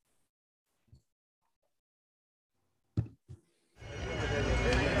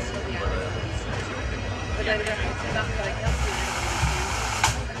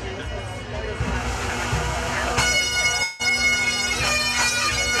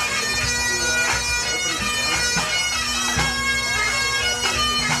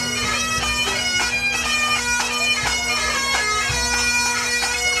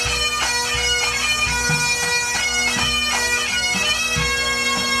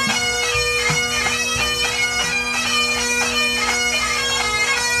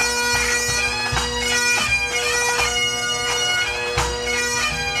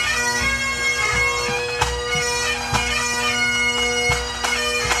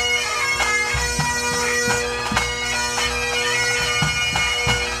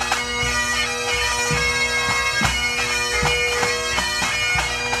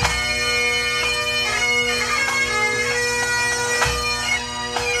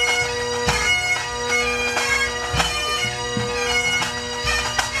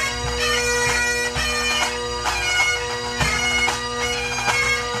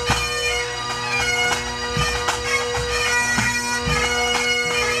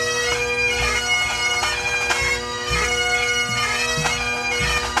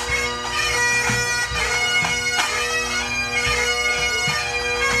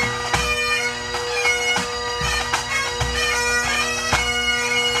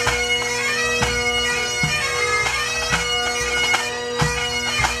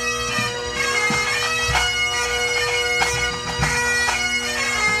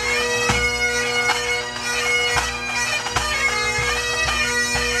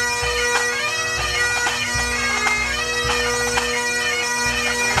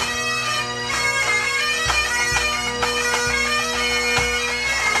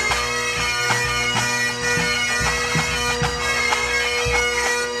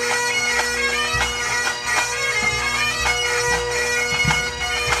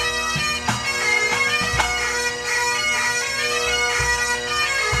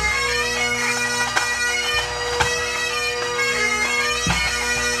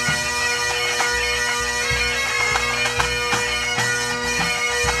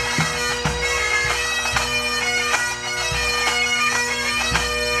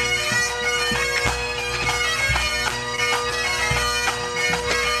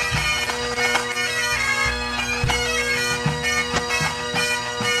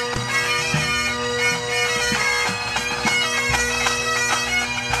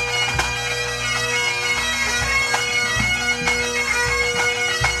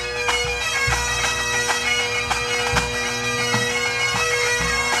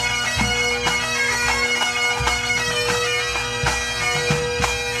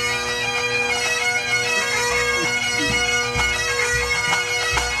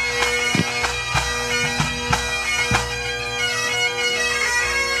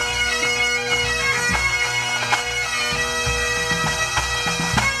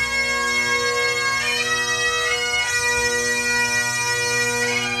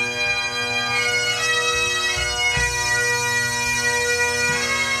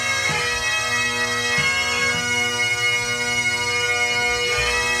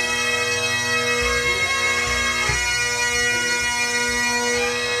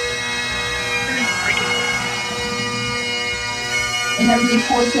in every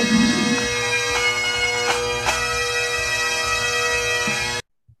course of duty.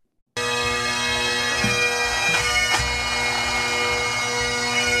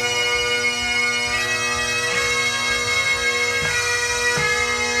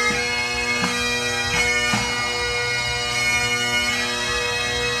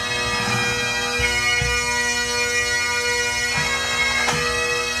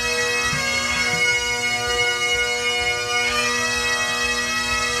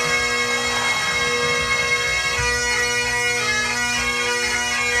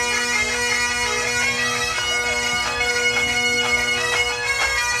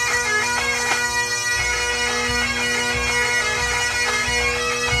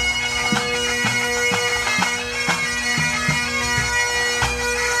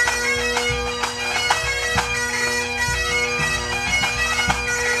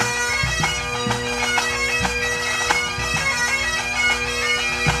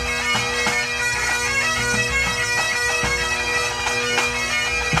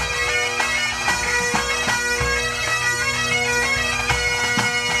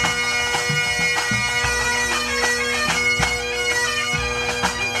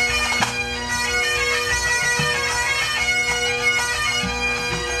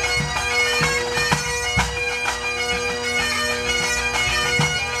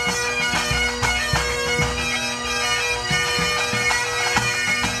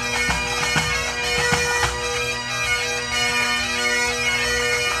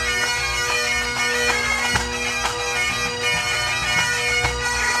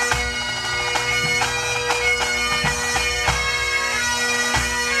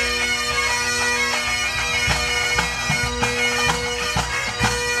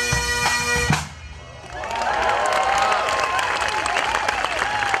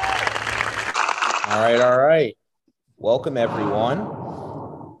 All right. Welcome, everyone.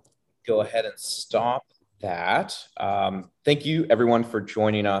 Go ahead and stop that. Thank you, everyone, for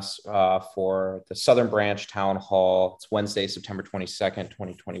joining us for the Southern Branch Town Hall. It's Wednesday, September 22nd,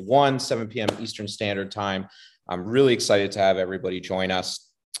 2021, 7 p.m. Eastern Standard Time. I'm really excited to have everybody join us.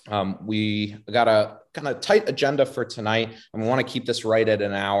 We got a kind of tight agenda for tonight, and we want to keep this right at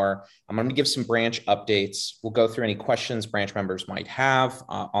an hour. I'm going to give some branch updates. We'll go through any questions branch members might have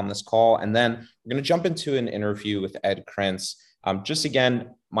on this call, and then we're going to jump into an interview with Ed Krintz. Just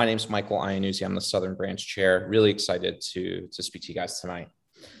again, my name's Michael Iannuzzi. I'm the Southern Branch Chair. Really excited to speak to you guys tonight.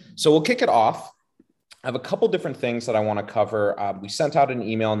 So we'll kick it off. I have a couple different things that I want to cover. We sent out an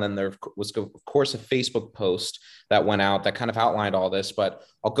email, and then there was, of course, a Facebook post that went out that kind of outlined all this, but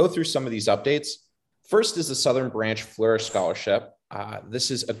I'll go through some of these updates. First is the Southern Branch Flourish Scholarship.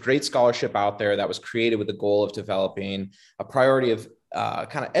 This is a great scholarship out there that was created with the goal of developing a priority of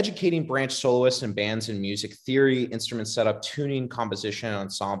kind of educating branch soloists and bands in music theory, instrument setup, tuning, composition, and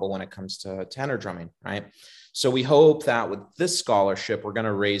ensemble when it comes to tenor drumming, right? So we hope that with this scholarship, we're going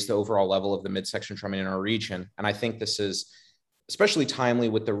to raise the overall level of the midsection drumming in our region. And I think this is especially timely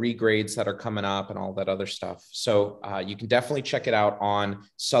with the regrades that are coming up and all that other stuff. So you can definitely check it out on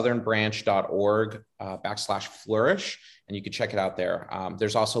southernbranch.org /flourish, and you can check it out there.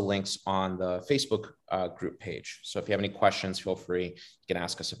 There's also links on the Facebook group page. So if you have any questions, feel free, you can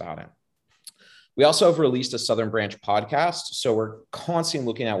ask us about it. We also have released a Southern Branch podcast. So we're constantly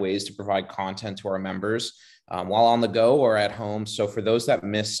looking at ways to provide content to our members while on the go or at home. So for those that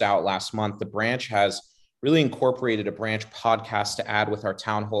missed out last month, the branch has really incorporated a branch podcast to add with our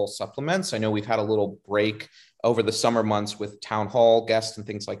town hall supplements. I know we've had a little break over the summer months with town hall guests and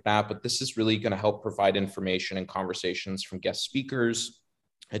things like that, but this is really going to help provide information and conversations from guest speakers,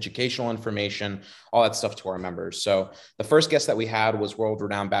 educational information, all that stuff to our members. So the first guest that we had was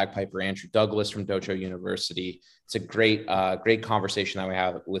world-renowned bagpiper Andrew Douglas from Dojo University. It's a great conversation that we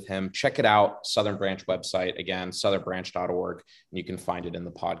have with him. Check it out, Southern Branch website, again, southernbranch.org, and you can find it in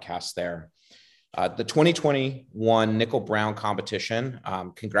the podcast there. The 2021 Nickel Brown competition,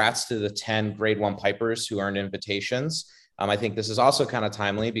 congrats to the 10 grade 1 pipers who earned invitations. I think this is also kind of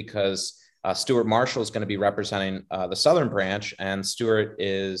timely because Stuart Marshall is going to be representing the Southern Branch, and Stuart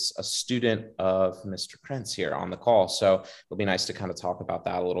is a student of Mr. Krintz here on the call. So it'll be nice to kind of talk about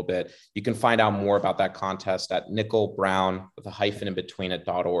that a little bit. You can find out more about that contest at nickelbrown with a hyphen in between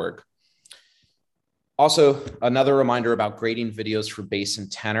 .org. Also, another reminder about grading videos for bass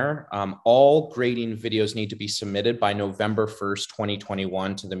and tenor. All grading videos need to be submitted by November 1st,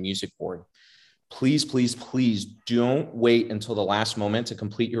 2021 to the music board. Please, please, please don't wait until the last moment to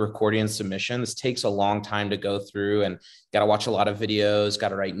complete your recording and submission. This takes a long time to go through, and got to watch a lot of videos, got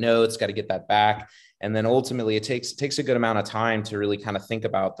to write notes, got to get that back. And then ultimately it takes a good amount of time to really kind of think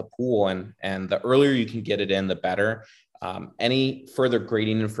about the pool, and the earlier you can get it in, the better. Any further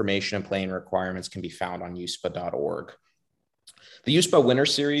grading information and playing requirements can be found on USPBA.org. The USPBA Winter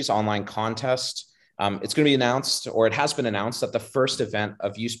Series online contest, it's going to be announced, or it has been announced, that the first event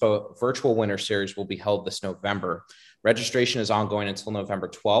of USPBA Virtual Winter Series will be held this November. Registration is ongoing until November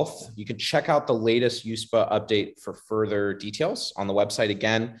 12th. You can check out the latest USPBA update for further details on the website,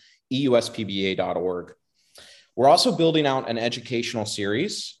 again, EUSPBA.org. We're also building out an educational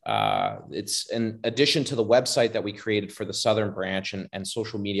series. It's in addition to the website that we created for the Southern Branch and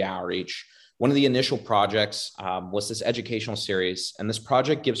social media outreach. One of the initial projects was this educational series, and this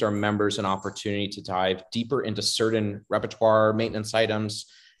project gives our members an opportunity to dive deeper into certain repertoire maintenance items,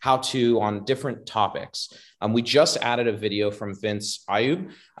 how to on different topics. We just added a video from Vince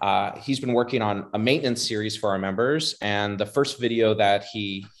Ayub. He's been working on a maintenance series for our members, and the first video that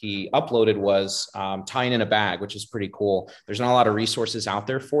he uploaded was tying in a bag, which is pretty cool. There's not a lot of resources out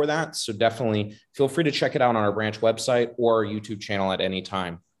there for that, so definitely feel free to check it out on our branch website or our YouTube channel at any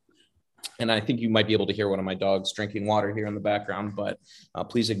time. And I think you might be able to hear one of my dogs drinking water here in the background, but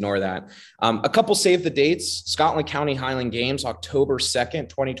please ignore that. A couple save the dates: Scotland County Highland Games, October 2nd,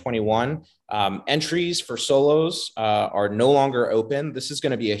 2021. Entries for solos are no longer open. This is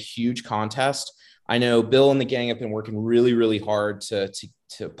going to be a huge contest. I know Bill and the gang have been working really, really hard to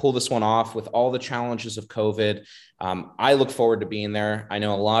pull this one off with all the challenges of COVID. I look forward to being there. I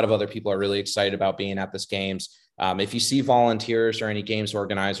know a lot of other people are really excited about being at this games. If you see volunteers or any games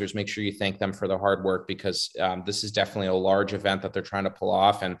organizers, make sure you thank them for their hard work, because this is definitely a large event that they're trying to pull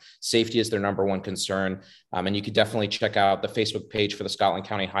off, and safety is their number one concern. And you could definitely check out the Facebook page for the Scotland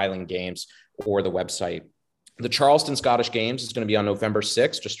County Highland Games or the website. The Charleston Scottish Games is going to be on November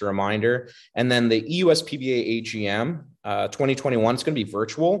 6th, just a reminder. And then the EUSPBA AGM 2021 is going to be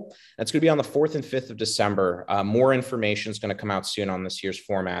virtual. It's going to be on the 4th and 5th of December. More information is going to come out soon on this year's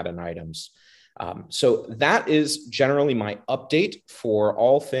format and items. So that is generally my update for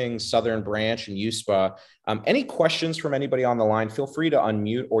all things Southern Branch and USPBA. Any questions from anybody on the line, feel free to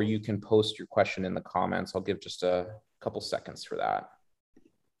unmute, or you can post your question in the comments. I'll give just a couple seconds for that.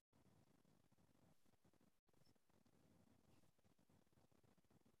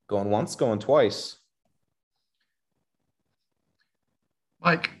 Going once, going twice.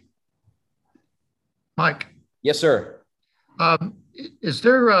 Mike. Yes, sir. Is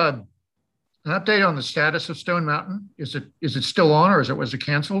there an update on the status of Stone Mountain? Is it still on, or was it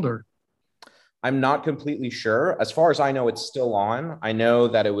canceled? Or I'm not completely sure. As far as I know, it's still on. I know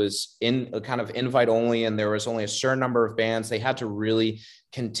that it was in a kind of invite only, and there was only a certain number of bands. They had to really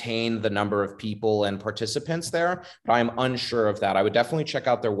contain the number of people and participants there, but I'm unsure of that. I would definitely check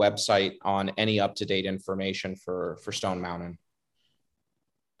out their website on any up-to-date information for Stone Mountain.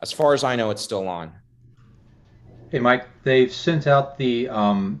 As far as I know, it's still on. Hey, Mike, they've sent out the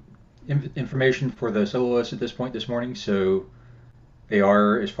information for the soloists at this point this morning, so they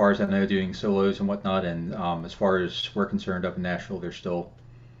are, as far as I know, doing solos and whatnot, and as far as we're concerned up in Nashville, they're still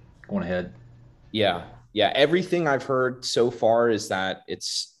going ahead. Yeah, everything I've heard so far is that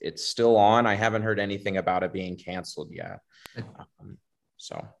it's still on. I haven't heard anything about it being canceled yet.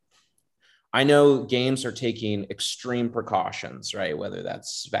 So I know games are taking extreme precautions, right? Whether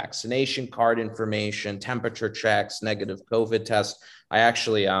that's vaccination card information, temperature checks, negative COVID tests. I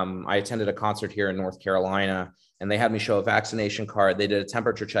actually, I attended a concert here in North Carolina, and they had me show a vaccination card. They did a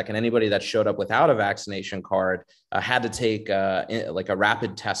temperature check, and anybody that showed up without a vaccination card had to take like a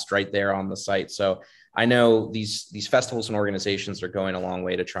rapid test right there on the site. So I know these festivals and organizations are going a long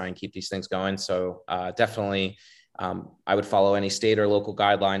way to try and keep these things going. So definitely, I would follow any state or local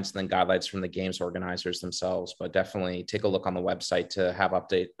guidelines, and then guidelines from the games organizers themselves, but definitely take a look on the website to have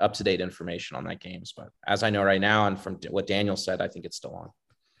up-to-date information on that games. But as I know right now, and from what Daniel said, I think it's still on.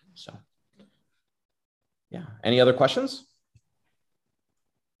 So yeah. Any other questions?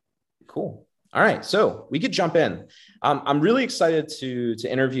 Cool. All right, so we could jump in. I'm really excited to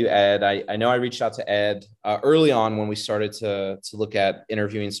interview Ed. I know I reached out to Ed early on when we started to look at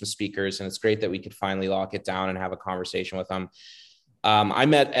interviewing some speakers, and it's great that we could finally lock it down and have a conversation with him. I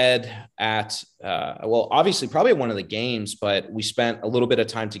met Ed at, well, obviously probably at one of the games, but we spent a little bit of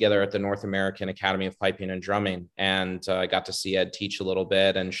time together at the North American Academy of Piping and Drumming, and I got to see Ed teach a little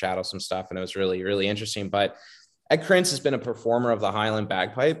bit and shadow some stuff, and it was really, really interesting. But Ed Krintz has been a performer of the highland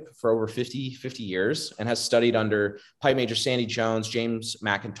bagpipe for over 50 years and has studied under pipe major Sandy Jones, James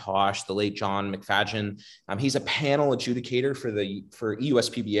MacIntosh, the late John MacFadyen. He's a panel adjudicator for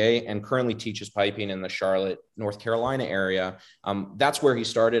EUSPBA and currently teaches piping in the Charlotte, North Carolina area. That's where he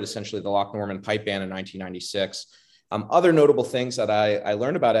started, essentially, the Loch Norman Pipe Band in 1996. Other notable things that I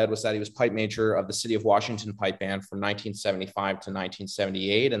learned about Ed was that he was pipe major of the City of Washington Pipe Band from 1975 to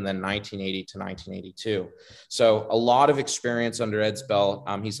 1978, and then 1980 to 1982. So a lot of experience under Ed's belt.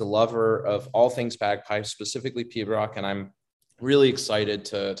 He's a lover of all things bagpipes, specifically pibroch, and I'm really excited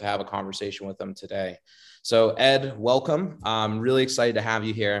to have a conversation with him today. So Ed, welcome. I'm really excited to have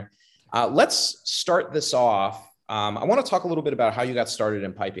you here. Let's start this off. I want to talk a little bit about how you got started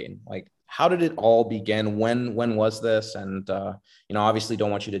in piping. Like, how did it all begin? When was this? And obviously,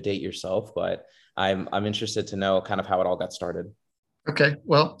 don't want you to date yourself, but I'm interested to know kind of how it all got started. Okay,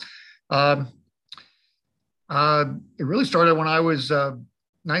 well, it really started when I was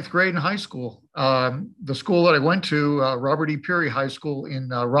ninth grade in high school. The school that I went to, Robert E. Peary High School in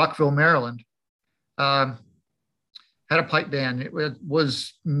Rockville, Maryland, had a pipe band. It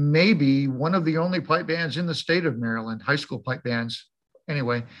was maybe one of the only pipe bands in the state of Maryland, high school pipe bands.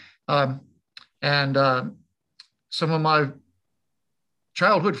 Anyway. And some of my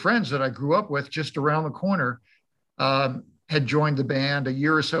childhood friends that I grew up with just around the corner had joined the band a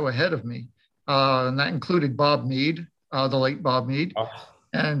year or so ahead of me. And that included Bob Mead, the late Bob Mead. Oh.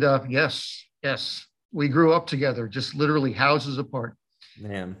 And yes, we grew up together, just literally houses apart.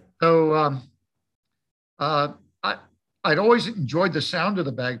 Man. So I'd always enjoyed the sound of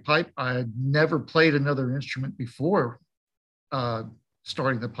the bagpipe. I had never played another instrument before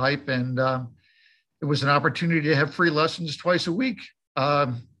starting the pipe, and it was an opportunity to have free lessons twice a week.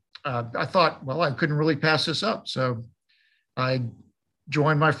 I thought, well, I couldn't really pass this up, so I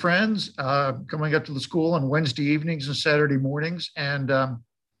joined my friends coming up to the school on Wednesday evenings and Saturday mornings. And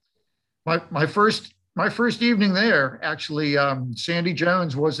my first evening there, actually, Sandy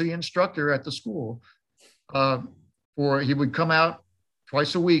Jones was the instructor at the school. He would come out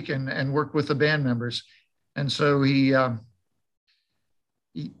twice a week and work with the band members, and so he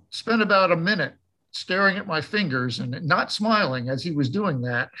spent about a minute staring at my fingers and not smiling as he was doing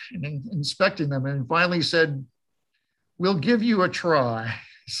that and inspecting them, and finally said, "We'll give you a try."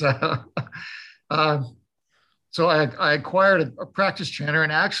 So I acquired a practice tenor,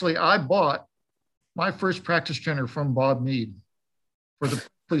 and actually I bought my first practice tenor from Bob Mead for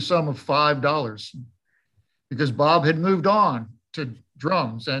the sum of $5 because Bob had moved on to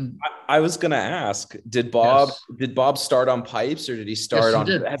drums. And I was going to ask, did Bob start on pipes, or did he start on,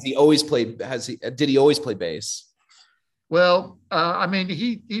 did he always play bass? Well, I mean,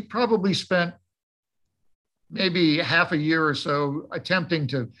 he probably spent maybe half a year or so attempting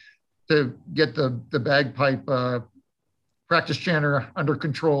to get the bagpipe practice tenor under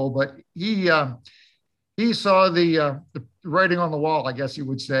control, but he saw the writing on the wall, I guess you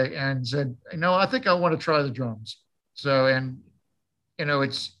would say, and said, I think I want to try the drums. So, and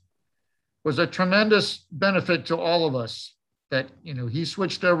it was a tremendous benefit to all of us that, he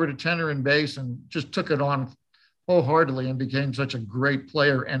switched over to tenor and bass and just took it on wholeheartedly and became such a great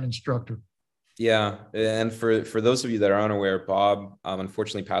player and instructor. Yeah. And for those of you that are unaware, Bob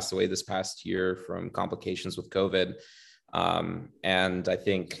unfortunately passed away this past year from complications with COVID. And I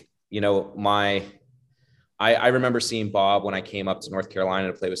think, I remember seeing Bob when I came up to North Carolina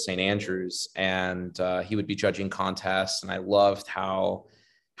to play with St. Andrews, and he would be judging contests. And I loved how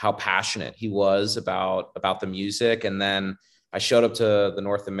passionate he was about the music. And then I showed up to the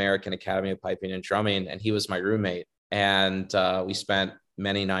North American Academy of Piping and Drumming, and he was my roommate. And we spent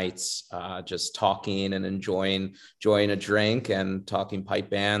many nights just talking and enjoying a drink and talking pipe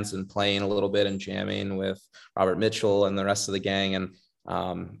bands and playing a little bit and jamming with Robert Mitchell and the rest of the gang. And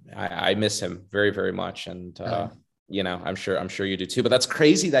I miss him very, very much. And, I'm sure you do too, but that's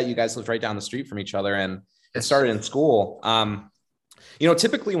crazy that you guys lived right down the street from each other and it started in school.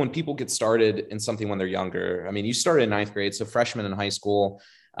 Typically when people get started in something when they're younger, I mean, you started in ninth grade, so freshman in high school,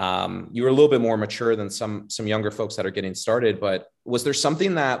 you were a little bit more mature than some younger folks that are getting started, but was there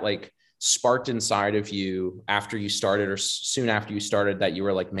something that like sparked inside of you after you started or soon after you started that you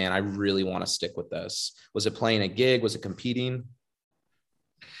were like, man, I really want to stick with this? Was it playing a gig? Was it competing?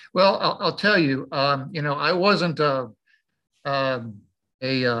 Well, I'll tell you, I wasn't a kind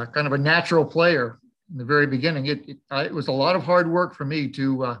of a natural player in the very beginning. It was a lot of hard work for me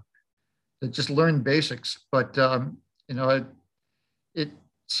to just learn basics, but it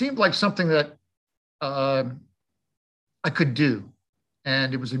seemed like something that I could do,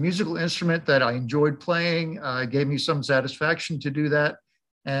 and it was a musical instrument that I enjoyed playing. It gave me some satisfaction to do that,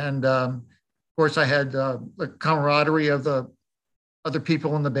 and of course, I had the camaraderie of the other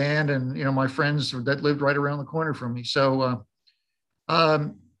people in the band and, my friends that lived right around the corner from me. So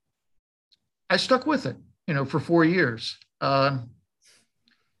I stuck with it, for 4 years. I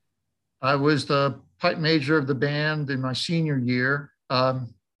was the pipe major of the band in my senior year.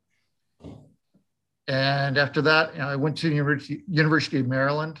 And after that, I went to the University of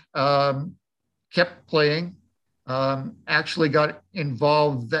Maryland, kept playing, actually got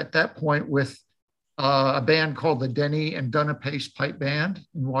involved at that point with a band called the Denny and Dunn-Pace Pipe Band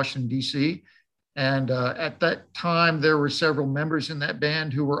in Washington, D.C. And at that time, there were several members in that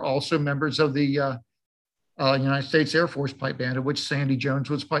band who were also members of the United States Air Force Pipe Band, of which Sandy Jones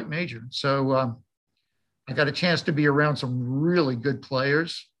was pipe major. So I got a chance to be around some really good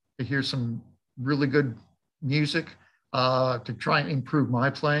players, to hear some really good music, to try and improve my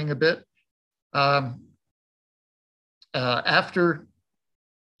playing a bit. After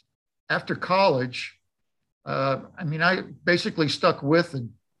college, I basically stuck with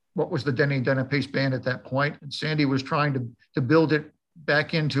what was the Denny and Dunn-Pace Band at that point, and Sandy was trying to build it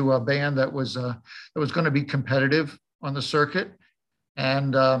back into a band that was going to be competitive on the circuit,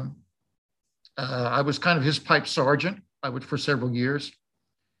 and I was kind of his pipe sergeant. For several years,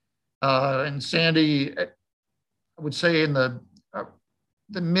 and Sandy, I would say in the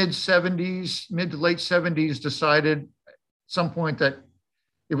mid to late 70s, decided at some point that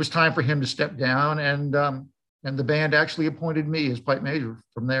it was time for him to step down, and the band actually appointed me as pipe major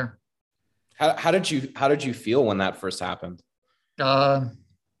from there. How did you feel when that first happened? I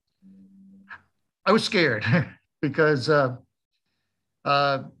was scared because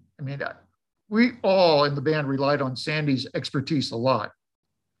we all in the band relied on Sandy's expertise a lot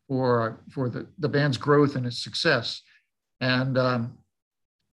for the band's growth and its success, and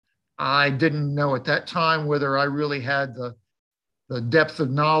I didn't know at that time whether I really had the depth of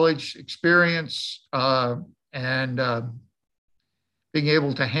knowledge, experience, and being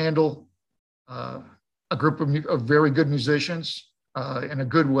able to handle a group of very good musicians in a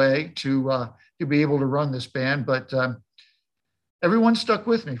good way to be able to run this band. But everyone stuck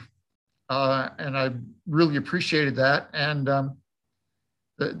with me, and I really appreciated that. And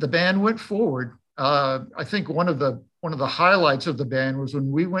the band went forward. I think one of the highlights of the band was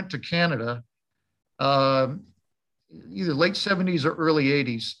when we went to Canada, either late 70s or early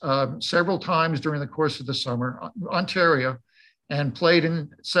 80s, several times during the course of the summer, Ontario, and played in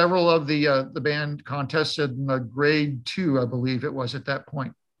several of the band contests in grade 2, I believe it was at that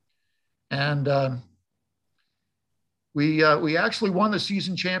point. And we actually won the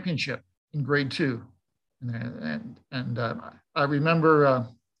season championship in grade 2. And I remember, I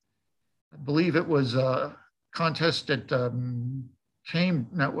believe it was a contest at it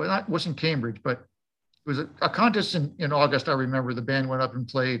wasn't Cambridge, but it was a contest in August. I remember the band went up and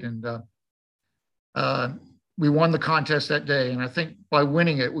played, and we won the contest that day. And I think by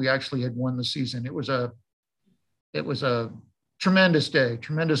winning it, we actually had won the season. It was a tremendous day,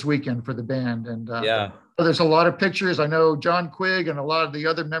 tremendous weekend for the band. And there's a lot of pictures. I know John Quigg and a lot of the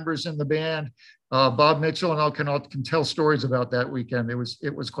other members in the band, Bob Mitchell and all can tell stories about that weekend. It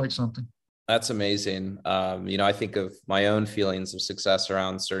was quite something. That's amazing. I think of my own feelings of success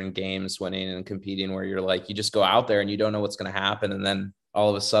around certain games, winning and competing, where you're like, you just go out there and you don't know what's going to happen. And then all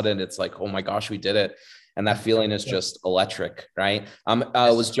of a sudden it's like, oh my gosh, we did it. And that feeling is just electric, right?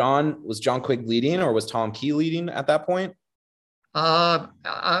 Was John Quigg leading, or was Tom Key leading at that point? I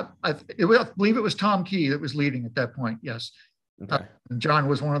believe it was Tom Key that was leading at that point. Yes. Okay. John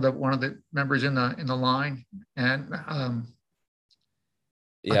was one of the members in the line, and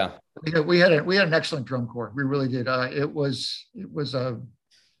we had an excellent drum corps. We really did. It was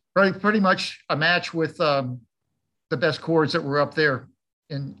pretty much a match with the best chords that were up there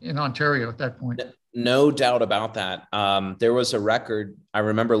in Ontario at that point. No doubt about that. There was a record. I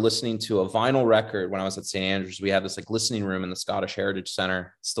remember listening to a vinyl record when I was at St. Andrews. We had this listening room in the Scottish Heritage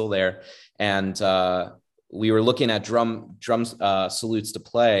Center, still there. And we were looking at drum salutes to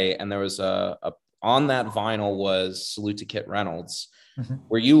play. And there was on that vinyl was Salute to Kit Reynolds. Mm-hmm.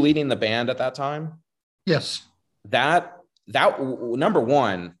 Were you leading the band at that time? Yes. That number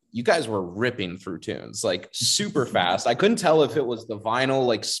one, you guys were ripping through tunes super fast. I couldn't tell if it was the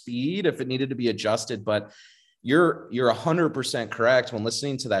vinyl speed, if it needed to be adjusted, but you're 100% correct. When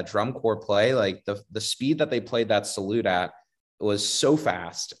listening to that drum corps play, the speed that they played that salute at was so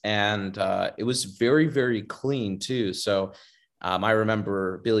fast, and it was very, very clean too. So I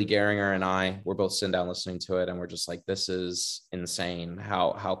remember Billy Geringer and I were both sitting down listening to it, and we're just like, this is insane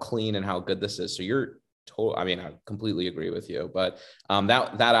how clean and how good this is. So you're I completely agree with you, but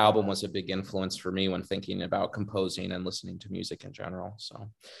that album was a big influence for me when thinking about composing and listening to music in general.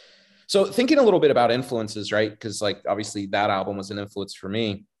 So thinking a little bit about influences, right? Because obviously that album was an influence for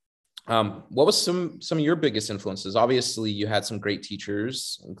me. What was some of your biggest influences? Obviously you had some great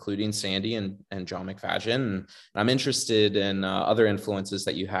teachers, including Sandy and John MacFadyen. And I'm interested in other influences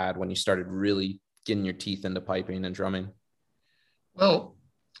that you had when you started really getting your teeth into piping and drumming. Well,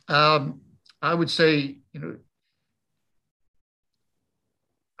 I would say,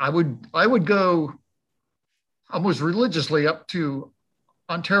 I would go almost religiously up to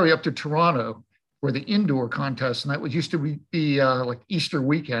Ontario, up to Toronto, for the indoor contest, and that would used to be like Easter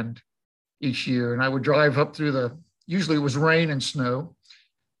weekend each year. And I would drive up through usually it was rain and snow,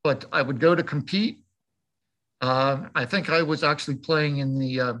 but I would go to compete. I think I was actually playing in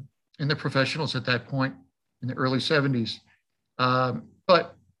the professionals at that point in the early 70s.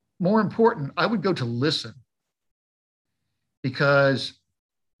 But more important, I would go to listen, because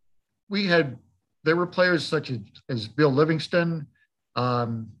there were players such as Bill Livingston.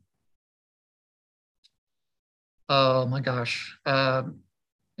 Oh my gosh. There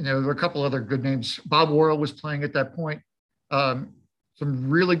were a couple other good names. Bob Worrell was playing at that point. Some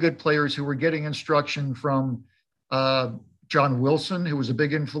really good players who were getting instruction from John Wilson, who was a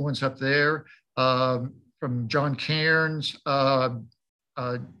big influence up there, from John Cairns, Seamus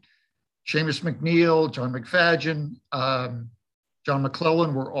McNeil, John MacFadyen, John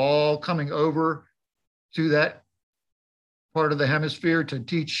McClellan were all coming over to that part of the hemisphere to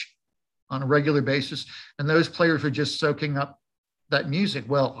teach on a regular basis. And those players were just soaking up that music.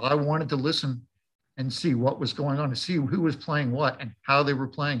 Well, I wanted to listen and see what was going on, to see who was playing what and how they were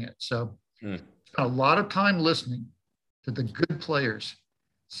playing it. So a lot of time listening to the good players,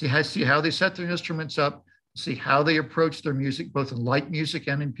 see how they set their instruments up, see how they approach their music, both in light music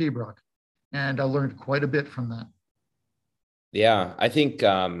and in pibroch. And I learned quite a bit from that. Yeah, I think,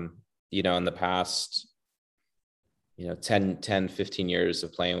 in the past, 10, 15 years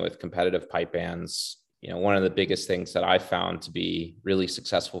of playing with competitive pipe bands, one of the biggest things that I found to be really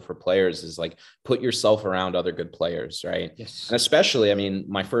successful for players is like, put yourself around other good players, right? Yes. And especially,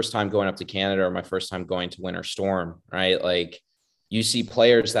 my first time going up to Canada, or my first time going to Winter Storm, right? Like, you see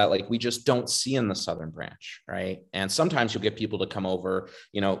players that like we just don't see in the Southern Branch, right? And sometimes you'll get people to come over,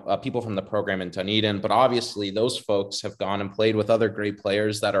 people from the program in Dunedin, but obviously those folks have gone and played with other great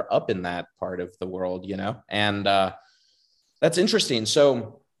players that are up in that part of the world, and that's interesting.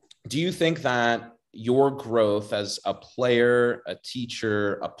 So do you think that your growth as a player, a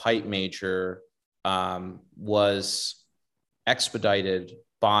teacher, a pipe major was expedited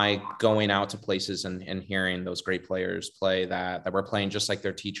by going out to places and hearing those great players play that were playing just like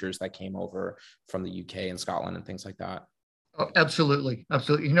their teachers that came over from the UK and Scotland and things like that? Oh, absolutely.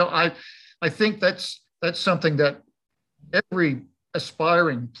 Absolutely. I think that's something that every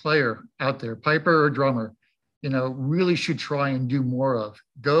aspiring player out there, piper or drummer, really should try and do more of.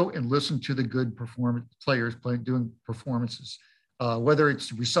 Go and listen to the good players doing performances, whether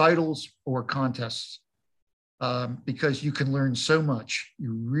it's recitals or contests. Because you can learn so much.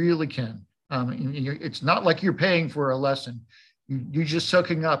 You really can. It's not like you're paying for a lesson. You're just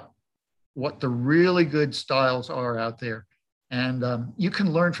soaking up what the really good styles are out there. And you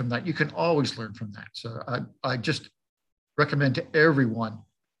can learn from that. You can always learn from that. So I just recommend to everyone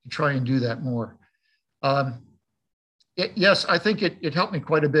to try and do that more. Yes, I think it helped me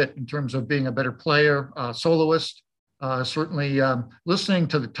quite a bit in terms of being a better player, soloist. Certainly listening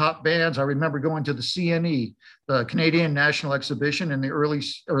to the top bands. I remember going to the CNE, the Canadian National Exhibition, in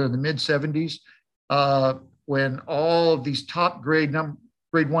the mid 70s, when all of these top grade 1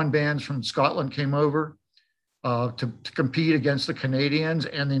 bands from Scotland came over to compete against the Canadians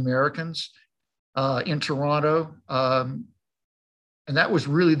and the Americans in Toronto. And that was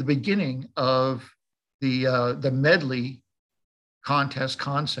really the beginning of the medley contest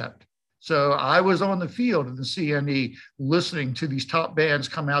concept. So I was on the field of the CNE listening to these top bands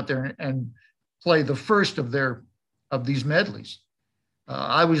come out there and play the first of these medleys.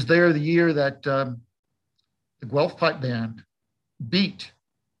 I was there the year that the Guelph Pipe Band beat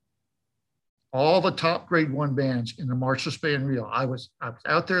all the top grade 1 bands in the Marshall Bay and Reel. I was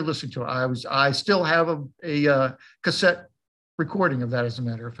out there listening to it. I still have a cassette recording of that, as a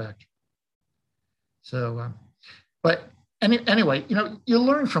matter of fact. So, but anyway, you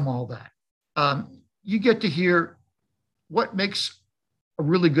learn from all that. You get to hear what makes a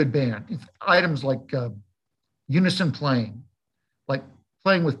really good band. Items like unison playing, like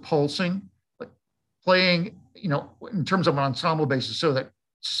playing with pulsing, like playing, in terms of an ensemble basis, so that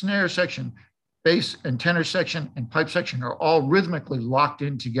snare section, bass and tenor section and pipe section are all rhythmically locked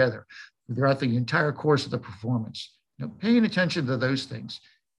in together throughout the entire course of the performance. Paying attention to those things,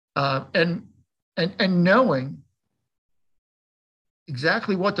 and knowing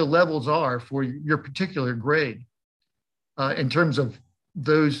exactly what the levels are for your particular grade in terms of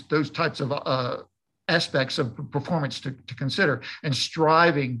those types of aspects of performance to consider, and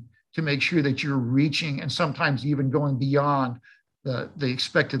striving to make sure that you're reaching and sometimes even going beyond the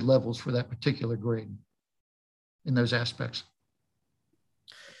expected levels for that particular grade in those aspects.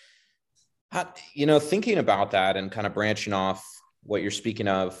 Thinking about that and kind of branching off what you're speaking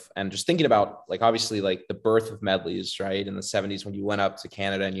of, and just thinking about, like, obviously, like the birth of medleys, right, in the 70s when you went up to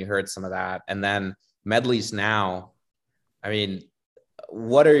Canada and you heard some of that, and then medleys now. I mean,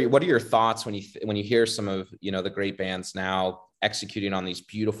 what are your thoughts when you hear some of the great bands now executing on these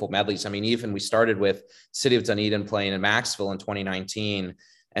beautiful medleys? I mean, even we started with City of Dunedin playing in Maxville in 2019,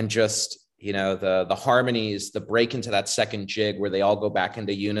 and just the harmonies, the break into that second jig where they all go back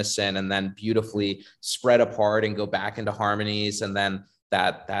into unison and then beautifully spread apart and go back into harmonies, and then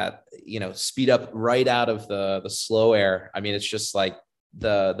that speed up right out of the slow air. I mean, it's just like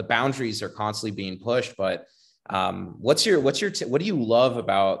the boundaries are constantly being pushed. But what do you love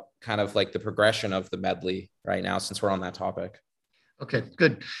about kind of like the progression of the medley right now, since we're on that topic? Okay,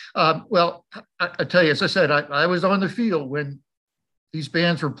 good. Well, I tell you, as I said, I was on the field when these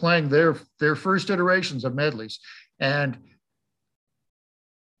bands were playing their first iterations of medleys. And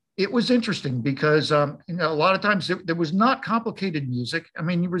it was interesting because, a lot of times there was not complicated music. I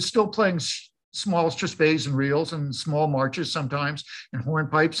mean, you were still playing small strathspeys and reels and small marches sometimes, and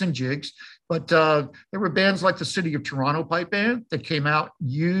hornpipes and jigs. But there were bands like the City of Toronto Pipe Band that came out,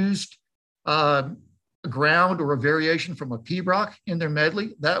 used a ground or a variation from a pibroch in their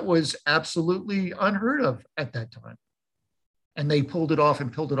medley. That was absolutely unheard of at that time. And they pulled it off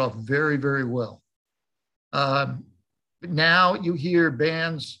very, very well. Now you hear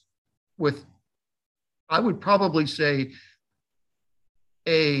bands with, I would probably say,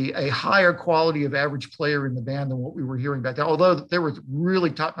 a higher quality of average player in the band than what we were hearing back then. Although there were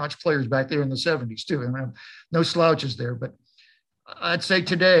really top-notch players back there in the 70s too. I mean, no slouches there, but I'd say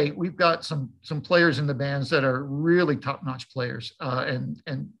today we've got some players in the bands that are really top-notch players,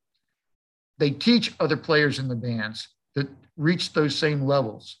 and they teach other players in the bands that reach those same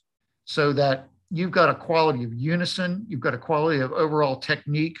levels, so that you've got a quality of unison, you've got a quality of overall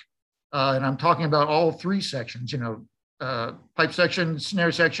technique, and I'm talking about all three sections, pipe section,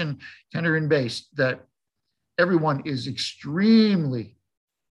 snare section, tenor, and bass, that everyone is extremely,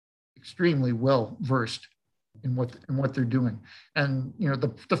 extremely well versed in what they're doing. And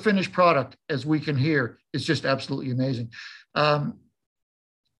the finished product, as we can hear, is just absolutely amazing.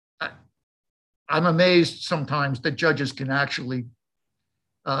 I'm amazed sometimes that judges can actually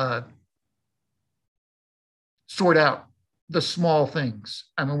sort out the small things.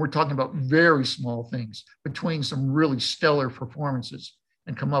 I mean, we're talking about very small things between some really stellar performances,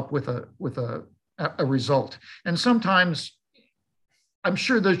 and come up with a result. And sometimes I'm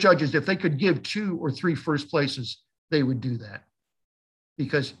sure those judges, if they could give 2 or 3 first places, they would do that,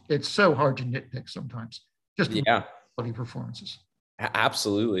 because it's so hard to nitpick sometimes, just quality performances.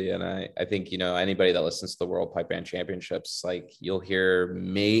 Absolutely. And I think, anybody that listens to the World Pipe Band Championships, like, you'll hear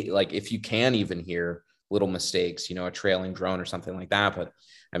if you can even hear little mistakes, a trailing drone or something like that. But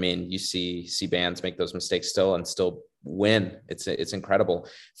I mean, you see bands make those mistakes still and still win. It's incredible.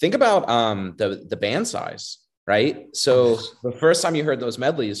 Think about the band size, right? So the first time you heard those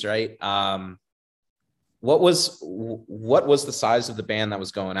medleys, right? What was the size of the band that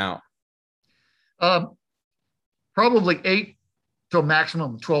was going out? Probably 8 to a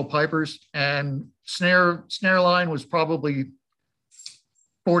maximum of 12 pipers, and snare line was probably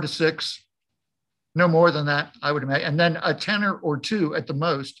 4 to 6, no more than that, I would imagine. And then a tenor or 2 at the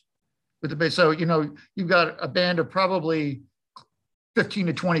most with the bass. So, you've got a band of probably 15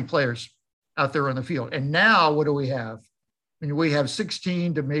 to 20 players out there on the field. And now what do we have? I mean, we have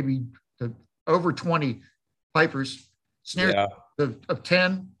 16 to maybe over 20 pipers, snares of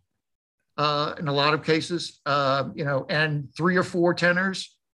 10, in a lot of cases, and 3 or 4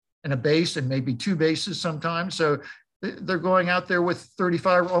 tenors and a bass, and maybe 2 basses sometimes. So they're going out there with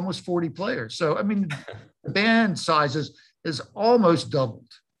 35, almost 40 players. So, I mean, band sizes is almost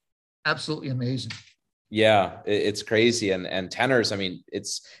doubled. Absolutely amazing. Yeah, it's crazy. And tenors, I mean,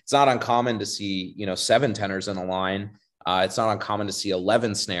 it's not uncommon to see, 7 tenors in a line. It's not uncommon to see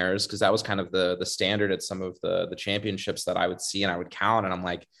 11 snares, because that was kind of the standard at some of the championships that I would see, and I would count, and I'm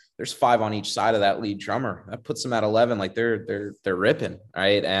like, there's 5 on each side of that lead drummer. That puts them at 11. Like, they're ripping,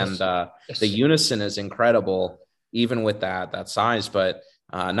 right? And the unison is incredible, even with that size. But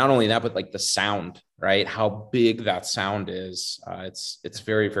not only that, but like the sound, right? How big that sound is. It's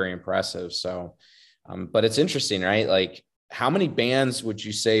very, very impressive. So, but it's interesting, right? Like, how many bands would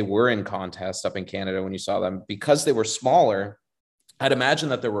you say were in contest up in Canada when you saw them? Because they were smaller, I'd imagine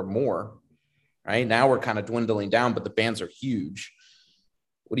that there were more, right? Now we're kind of dwindling down, but the bands are huge.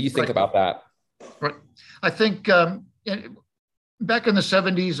 What do you think about that? Right. I think back in the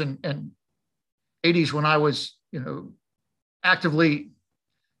 70s and 80s, when I was, actively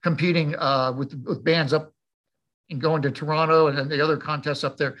competing with bands up and going to Toronto and the other contests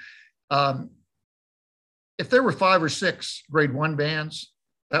up there, If there were 5 or 6 grade 1 bands,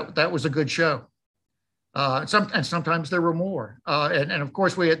 that was a good show. And sometimes there were more. And of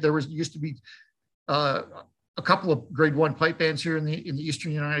course, there used to be a couple of grade 1 pipe bands here in the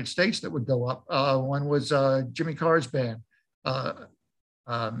Eastern United States that would go up. One was Jimmy Carr's band.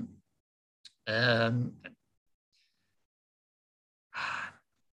 And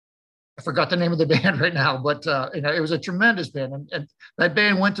I forgot the name of the band right now, but it was a tremendous band, and that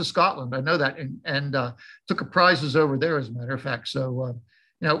band went to Scotland. I know that, and took prizes over there, as a matter of fact. So,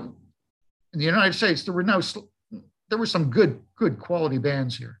 in the United States, there were some good quality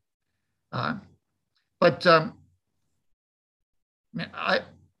bands here, but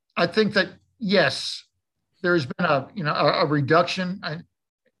I think that yes, there's been a reduction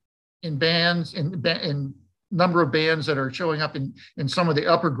in bands in number of bands that are showing up in some of the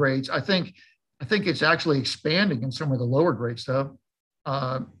upper grades. I think it's actually expanding in some of the lower grades, though,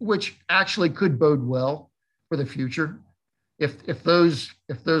 which actually could bode well for the future. If those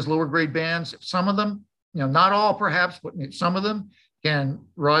lower grade bands, if some of them, not all perhaps, but some of them can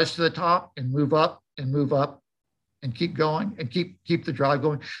rise to the top and move up and keep going and keep the drive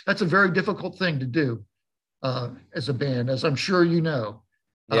going. That's a very difficult thing to do as a band, as I'm sure you know.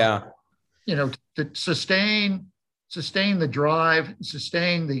 Yeah. To sustain the drive,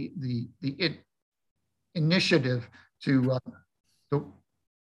 sustain the initiative to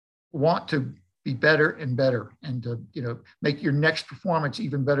want to be better and better, and to make your next performance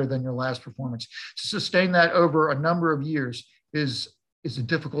even better than your last performance. To sustain that over a number of years is a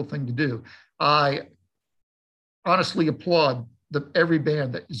difficult thing to do. I honestly applaud every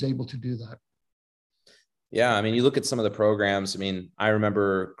band that is able to do that. Yeah, I mean, you look at some of the programs. I mean, I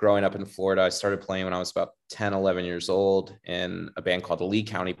remember growing up in Florida, I started playing when I was about 10, 11 years old in a band called the Lee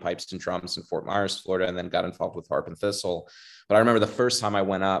County Pipes and Drums in Fort Myers, Florida, and then got involved with Harp and Thistle. But I remember the first time I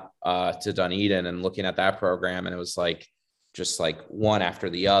went up to Dunedin and looking at that program, and it was just like one after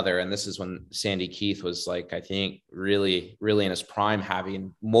the other. And this is when Sandy Keith was I think really, really in his prime,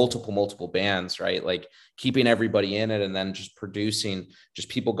 having multiple bands, right? Like keeping everybody in it, and then just producing just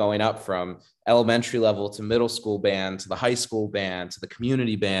people going up from elementary level to middle school band, to the high school band, to the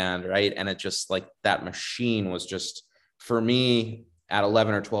community band, right? And it just that machine was just, for me at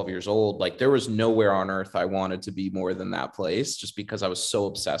 11 or 12 years old, there was nowhere on earth I wanted to be more than that place, just because I was so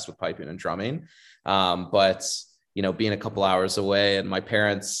obsessed with piping and drumming. But being a couple hours away, and my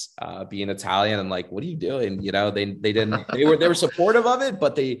parents being Italian, and what are you doing? They were supportive of it,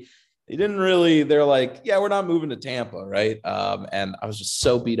 but they didn't really, they're like, yeah, we're not moving to Tampa. Right. And I was just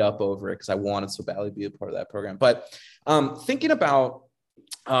so beat up over it because I wanted so badly to be a part of that program. But thinking about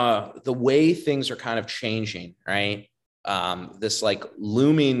the way things are kind of changing, right? This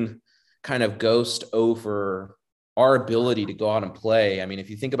looming kind of ghost over our ability to go out and play. I mean, if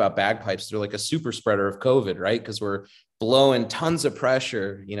you think about bagpipes, they're like a super spreader of COVID, right? Because we're blowing tons of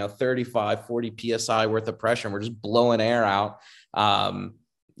pressure, 35, 40 PSI worth of pressure, and we're just blowing air out.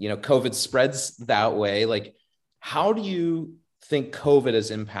 COVID spreads that way. How do you think COVID has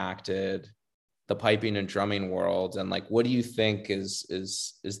impacted the piping and drumming world? And what do you think is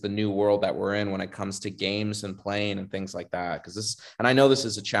the new world that we're in when it comes to games and playing and things like that? And I know this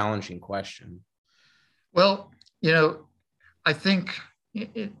is a challenging question. Well, I think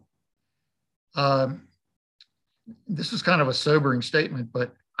this is kind of a sobering statement,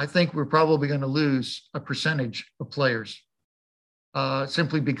 but I think we're probably going to lose a percentage of players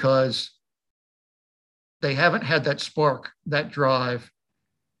simply because they haven't had that spark, that drive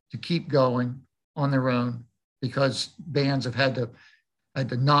to keep going on their own, because bands have had to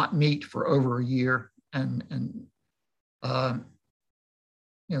not meet for over a year, and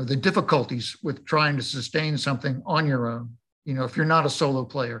the difficulties with trying to sustain something on your own. If you're not a solo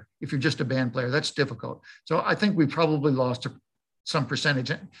player, if you're just a band player, that's difficult. So I think we probably lost some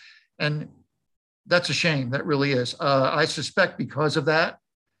percentage, and that's a shame. That really is. I suspect because of that,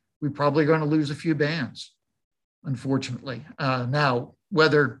 we're probably going to lose a few bands, unfortunately. Now,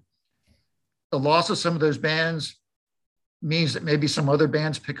 whether the loss of some of those bands means that maybe some other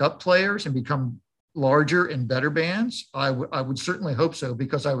bands pick up players and become larger and better bands, I would certainly hope so,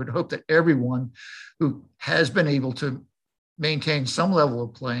 because I would hope that everyone who has been able to maintain some level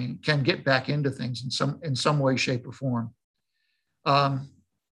of playing can get back into things in some way, shape, or form.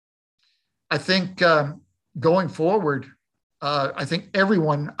 I think going forward, I think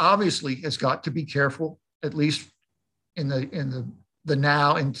everyone obviously has got to be careful, at least in the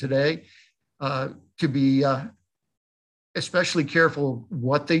now and today, to be especially careful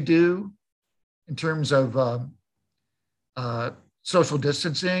what they do in terms of social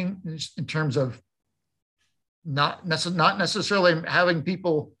distancing, in terms of not necessarily having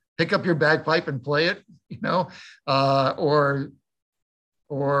people pick up your bagpipe and play it,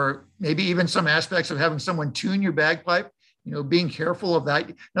 or maybe even some aspects of having someone tune your bagpipe, being careful of that.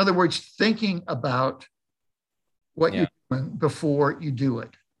 In other words, thinking about what you're doing before you do it.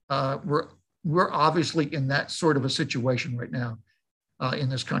 We're obviously in that sort of a situation right now in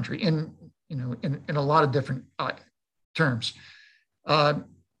this country, in a lot of different terms. But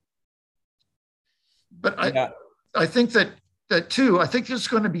I think that too, I think there's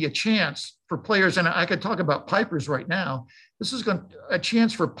going to be a chance for players, and I could talk about pipers right now. This is a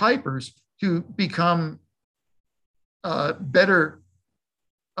chance for pipers to become better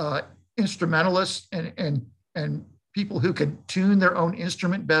instrumentalists and people who can tune their own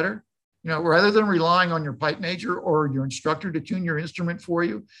instrument better. Rather than relying on your pipe major or your instructor to tune your instrument for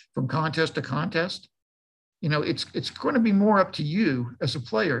you from contest to contest, it's going to be more up to you as a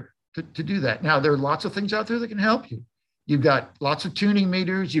player to do that. Now, there are lots of things out there that can help you. You've got lots of tuning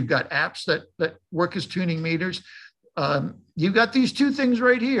meters. You've got apps that work as tuning meters. You've got these two things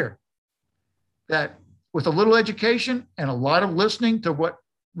right here that, with a little education and a lot of listening to what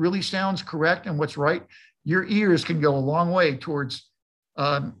really sounds correct and what's right, your ears can go a long way towards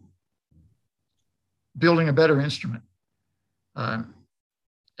building a better instrument. And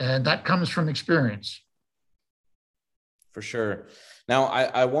that comes from experience. For sure. Now,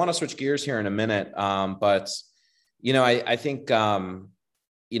 I want to switch gears here in a minute, but, I think,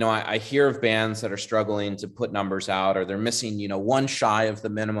 I hear of bands that are struggling to put numbers out, or they're missing, one shy of the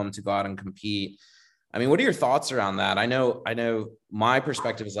minimum to go out and compete. I mean, what are your thoughts around that? I know my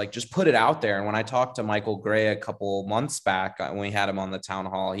perspective is like, just put it out there. And when I talked to Michael Gray a couple months back, when we had him on the town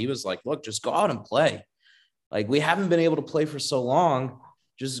hall, he was like, look, just go out and play. Like, we haven't been able to play for so long.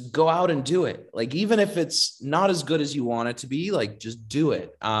 Just go out and do it. Like, even if it's not as good as you want it to be, like, just do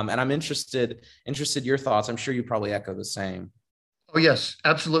it. And I'm interested your thoughts. I'm sure you probably echo the same. Oh, yes,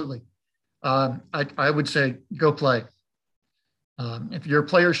 absolutely. I would say go play. If you're a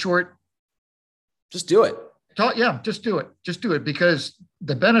player short, just do it. Just do it. Just do it, because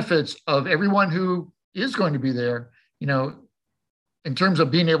the benefits of everyone who is going to be there, in terms of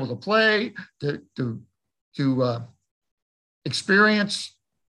being able to play, to experience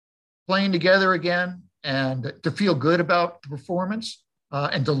playing together again, and to feel good about the performance,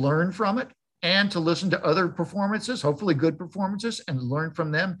 and to learn from it, and to listen to other performances, hopefully good performances, and learn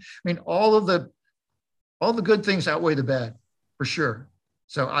from them. I mean, all the good things outweigh the bad, for sure.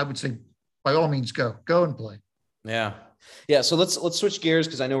 So I would say, by all means, go and play. Yeah. So let's switch gears,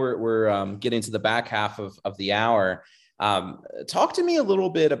 because I know we're getting to the back half of the hour. Talk to me a little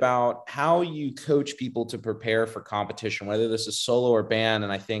bit about how you coach people to prepare for competition, whether this is solo or band.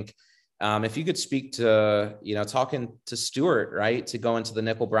 And I think if you could speak to, talking to Stuart, right, to go into the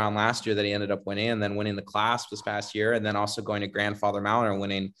Nickel Brown last year that he ended up winning, and then winning the clasp this past year, and then also going to Grandfather Mountain and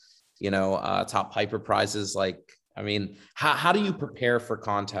winning, top piper prizes. Like, I mean, how do you prepare for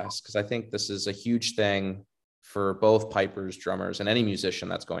contests? Because I think this is a huge thing for both pipers, drummers, and any musician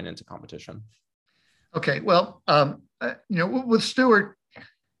that's going into competition. Okay, well, with Stuart,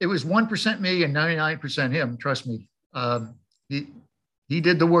 it was 1% me and 99% him. Trust me, he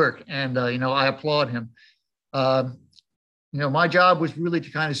did the work, and I applaud him. My job was really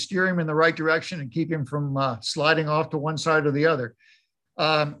to kind of steer him in the right direction and keep him from sliding off to one side or the other.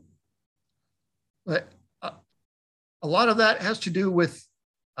 But a lot of that has to do with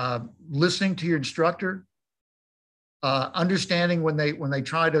listening to your instructor, understanding when they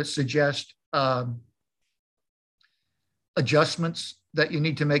try to suggest adjustments that you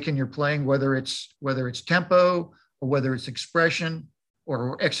need to make in your playing, whether it's tempo or whether it's expression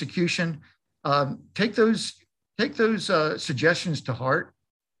or execution. Take those suggestions to heart.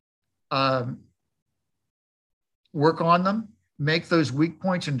 Work on them. Make those weak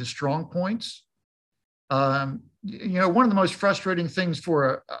points into strong points. One of the most frustrating things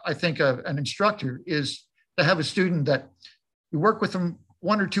for, I think, an instructor is to have a student that you work with them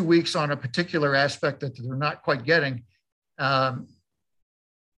 1 or 2 weeks on a particular aspect that they're not quite getting.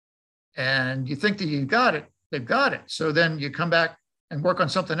 And you think that they've got it. So then you come back and work on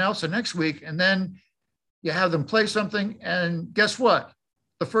something else the next week, and then you have them play something, and guess what?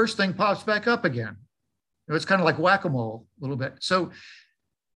 The first thing pops back up again. It's kind of like whack-a-mole a little bit. So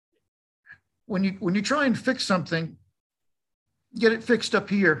when you try and fix something, get it fixed up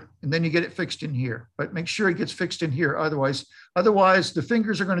here, and then you get it fixed in here. But make sure it gets fixed in here. Otherwise, the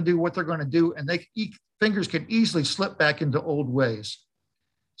fingers are going to do what they're going to do, and fingers can easily slip back into old ways.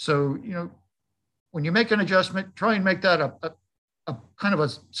 So, when you make an adjustment, try and make that a kind of a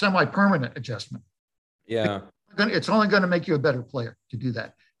semi-permanent adjustment. Yeah. It's only going to make you a better player to do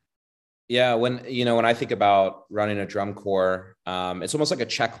that. Yeah, when I think about running a drum corps, it's almost like a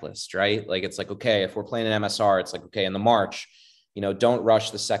checklist, right? Like it's like, okay, if we're playing an MSR, it's like, okay, in the march, don't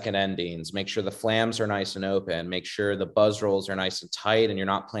rush the second endings. Make sure the flams are nice and open. Make sure the buzz rolls are nice and tight, and you're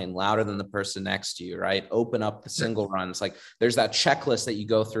not playing louder than the person next to you, right? Open up the single runs. Like there's that checklist that you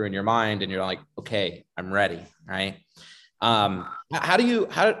go through in your mind, and you're like, okay, I'm ready, right? How do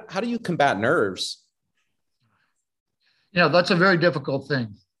you combat nerves? That's a very difficult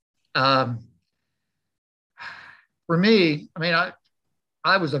thing. For me, I mean,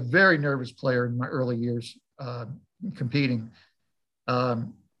 I was a very nervous player in my early years competing. But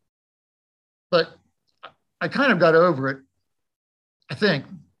I kind of got over it, I think,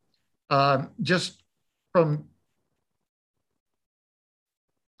 just from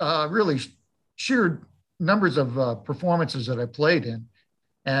really sheer numbers of performances that I played in,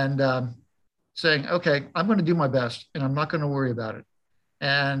 and saying, okay, I'm going to do my best and I'm not going to worry about it.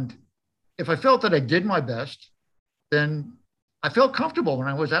 And if I felt that I did my best, then I felt comfortable when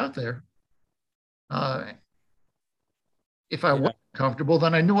I was out there. If I wasn't comfortable,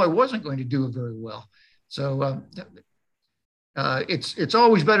 then I knew I wasn't going to do it very well. So it's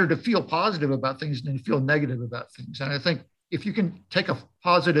always better to feel positive about things than to feel negative about things. And I think if you can take a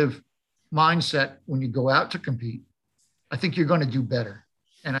positive mindset when you go out to compete, I think you're going to do better.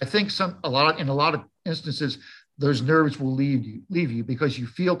 And I think in a lot of instances, those nerves will leave you because you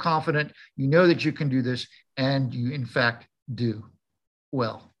feel confident, you know that you can do this, and you in fact do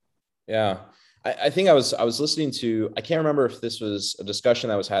well. Yeah. I think I was listening to, I can't remember if this was a discussion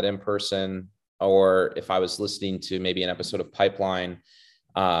that was had in person or if I was listening to maybe an episode of Pipeline.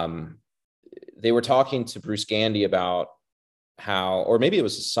 They were talking to Bruce Gandy about how, or maybe it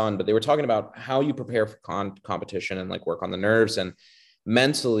was his son, but they were talking about how you prepare for competition and like work on the nerves. And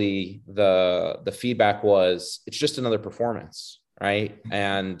mentally, the feedback was, it's just another performance, right?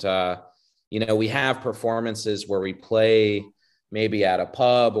 And, we have performances where we play maybe at a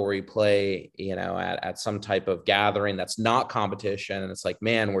pub or we play, at some type of gathering that's not competition. And it's like,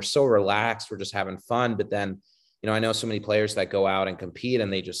 man, we're so relaxed. We're just having fun. But then, I know so many players that go out and compete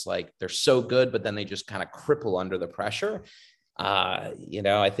and they just like, they're so good, but then they just kind of cripple under the pressure.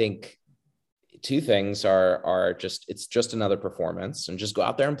 I think two things are just, it's just another performance, and just go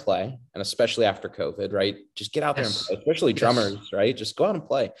out there and play. And especially after COVID, right? Just get out there and play, especially drummers, right? Just go out and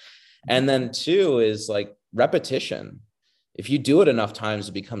play. And then two is like repetition. If you do it enough times,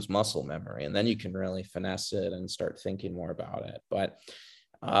 it becomes muscle memory, and then you can really finesse it and start thinking more about it. But,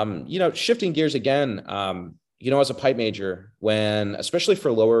 shifting gears again, as a pipe major, especially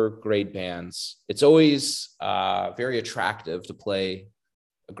for lower grade bands, it's always very attractive to play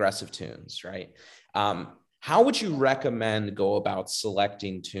aggressive tunes, right? How would you recommend go about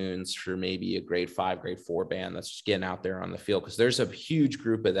selecting tunes for maybe a grade 5, grade 4 band that's just getting out there on the field? Because there's a huge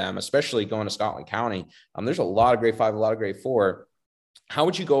group of them, especially going to Scotland County. There's a lot of grade 5, a lot of grade 4. How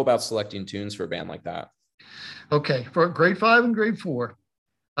would you go about selecting tunes for a band like that? Okay, for grade 5 and grade 4,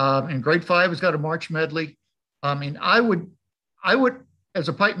 and grade 5 has got a march medley. I would, as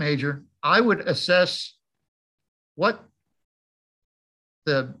a pipe major, I would assess what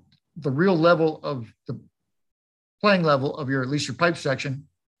the real level of the playing level of at least your pipe section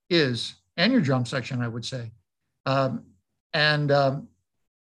is, and your drum section, I would say. Do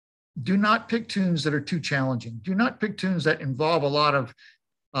not pick tunes that are too challenging. Do not pick tunes that involve a lot of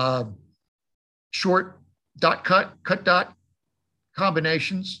short dot cut dot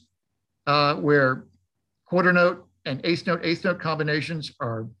combinations, where quarter note and eighth note combinations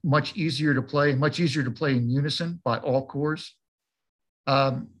are much easier to play in unison by all corps.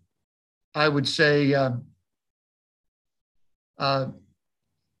 I would say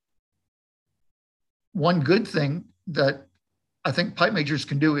one good thing that I think pipe majors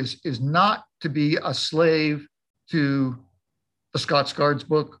can do is not to be a slave to the Scots Guards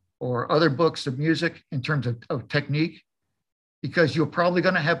book or other books of music in terms of technique, because you're probably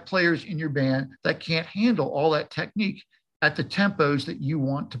going to have players in your band that can't handle all that technique at the tempos that you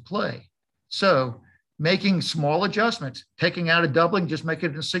want to play. So making small adjustments, taking out a doubling, just make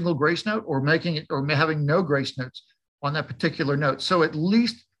it a single grace note, or having no grace notes on that particular note. So at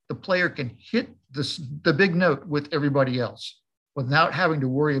least the player can hit the big note with everybody else without having to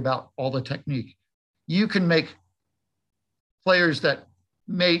worry about all the technique. You can make players that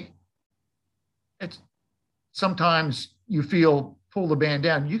sometimes you feel pull the band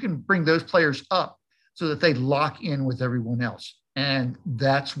down. You can bring those players up so that they lock in with everyone else. And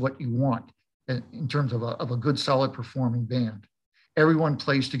that's what you want in terms of a good, solid performing band. Everyone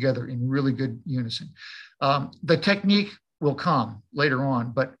plays together in really good unison. The technique will come later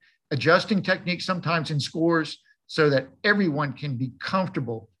on, but adjusting technique sometimes in scores so that everyone can be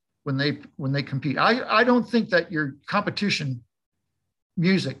comfortable when they compete. I don't think that your competition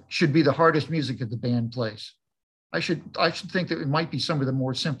music should be the hardest music that the band plays. I should think that it might be some of the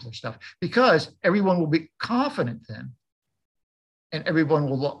more simpler stuff, because everyone will be confident then, and everyone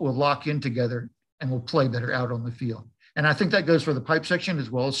will lock in together and will play better out on the field. And I think that goes for the pipe section as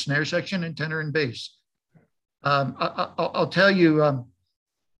well as snare section and tenor and bass. I'll tell you,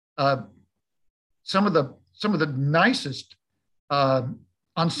 some of the nicest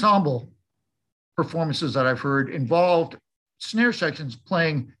ensemble performances that I've heard involved snare sections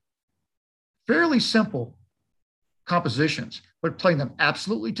playing fairly simple compositions, but playing them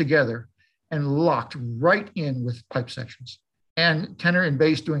absolutely together and locked right in with pipe sections, and tenor and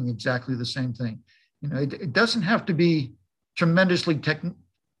bass doing exactly the same thing. You know, it doesn't have to be tremendously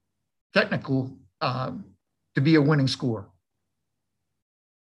technical to be a winning score.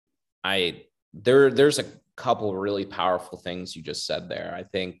 There's a couple of really powerful things you just said there. I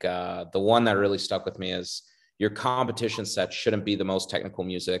think the one that really stuck with me is your competition set shouldn't be the most technical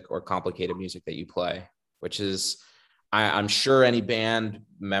music or complicated music that you play, which is, I'm sure any band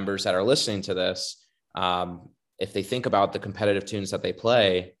members that are listening to this, if they think about the competitive tunes that they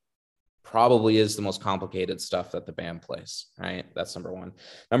play, probably is the most complicated stuff that the band plays, right? That's number one.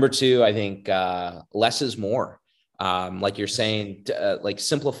 Number two, I think less is more. Like you're saying, like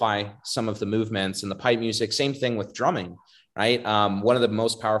simplify some of the movements in the pipe music. Same thing with drumming, right? One of the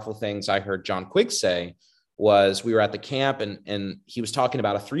most powerful things I heard John Quigg say was, we were at the camp and he was talking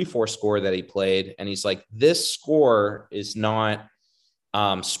about a 3/4 score that he played. And he's like, this score is not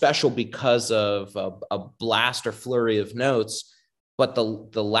special because of a blast or flurry of notes, but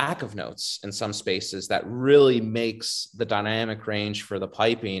the lack of notes in some spaces that really makes the dynamic range for the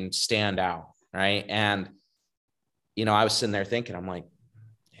piping stand out, right? And, you know, I was sitting there thinking, I'm like,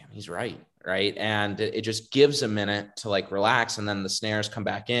 damn, he's right. Right. And it just gives a minute to like relax. And then the snares come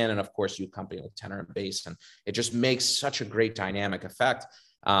back in. And of course you accompany with tenor and bass, and it just makes such a great dynamic effect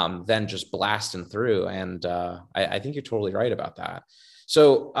than just blasting through. And I think you're totally right about that.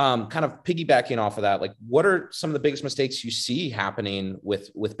 So kind of piggybacking off of that, like what are some of the biggest mistakes you see happening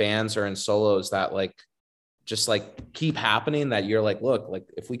with bands or in solos that like just like keep happening, that you're like, look, like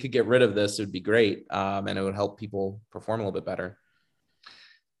if we could get rid of this, it would be great. And it would help people perform a little bit better.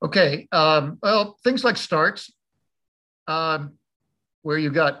 Okay, well, things like starts, where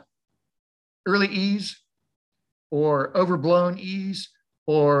you got early E's or overblown E's,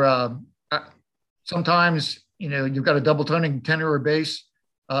 or sometimes, you know, you've got a double toning tenor or bass.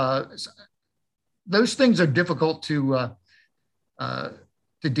 Those things are difficult to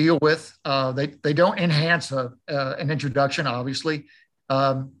deal with. They don't enhance an introduction, obviously,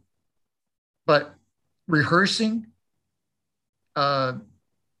 but rehearsing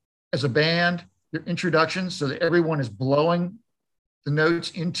as a band, your introductions, so that everyone is blowing the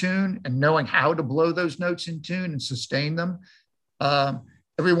notes in tune and knowing how to blow those notes in tune and sustain them.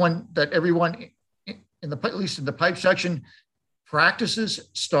 Everyone in the, at least in the pipe section, practices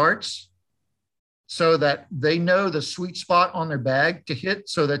starts so that they know the sweet spot on their bag to hit,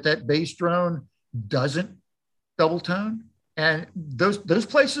 so that that bass drone doesn't double tone. And those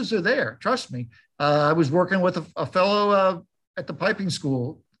places are there, trust me. I was working with a fellow at the piping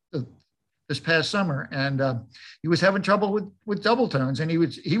school this past summer, and he was having trouble with double tones, and he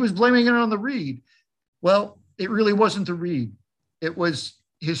was blaming it on the reed. Well, it really wasn't the reed. It was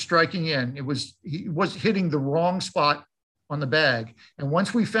his striking in. He was hitting the wrong spot on the bag. And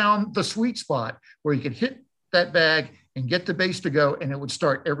once we found the sweet spot where he could hit that bag and get the bass to go, and it would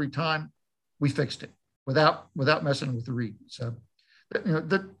start every time, we fixed it without messing with the reed. So, you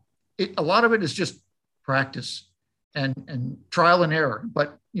know, a lot of it is just practice and trial and error.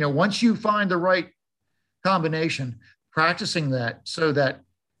 But, you know, once you find the right combination, practicing that so that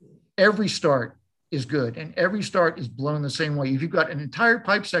every start is good and every start is blown the same way. If you've got an entire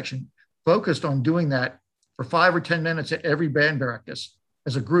pipe section focused on doing that for 5 or 10 minutes at every band practice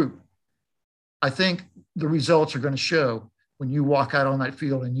as a group, I think the results are going to show when you walk out on that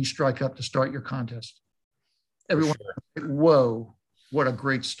field and you strike up to start your contest. Everyone, sure. Whoa, what a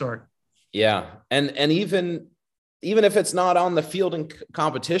great start. Yeah. And even if it's not on the field in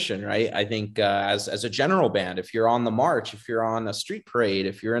competition, right? I think as a general band, if you're on the march, if you're on a street parade,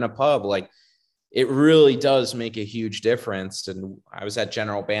 if you're in a pub, like it really does make a huge difference. And I was at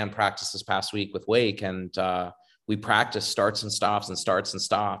general band practice this past week with Wake, and we practiced starts and stops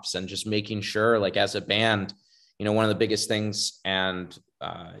and just making sure, like as a band, you know, one of the biggest things and,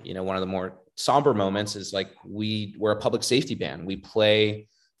 you know, one of the more somber moments is like we're a public safety band. We play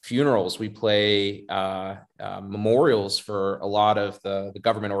funerals, we play memorials for a lot of the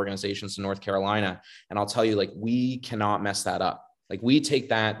government organizations in North Carolina. And I'll tell you, like, we cannot mess that up. Like we take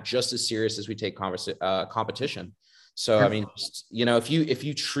that just as serious as we take competition. So, I mean, you know, if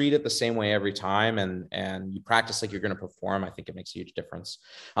you treat it the same way every time and you practice like you're going to perform, I think it makes a huge difference.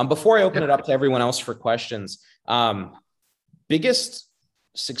 Before I open it up to everyone else for questions, biggest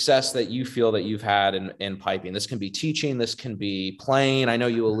success that you feel that you've had in piping? This can be teaching, this can be playing. I know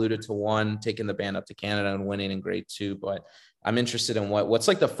you alluded to one, taking the band up to Canada and winning in grade 2, but I'm interested in what's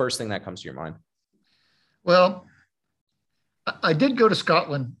like the first thing that comes to your mind? Well, I did go to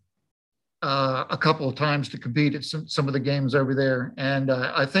Scotland a couple of times to compete at some of the games over there. And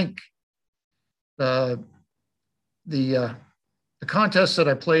I think the contest that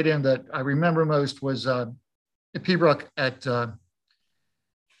I played in that I remember most was at Pembroke at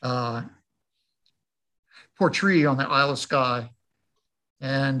Portree on the Isle of Skye.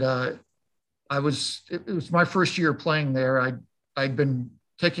 And it was my first year playing there. I'd been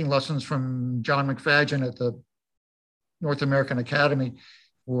taking lessons from John MacFadyen at the North American Academy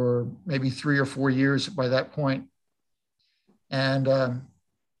for maybe 3 or 4 years by that point. And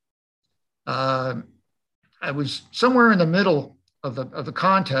I was somewhere in the middle of the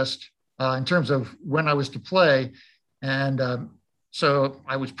contest in terms of when I was to play. And so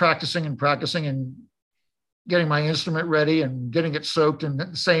I was practicing and getting my instrument ready and getting it soaked in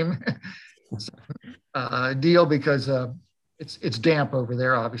the same deal because it's damp over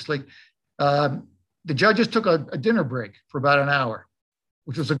there, obviously. The judges took a dinner break for about an hour,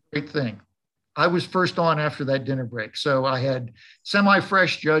 which was a great thing. I was first on after that dinner break. So I had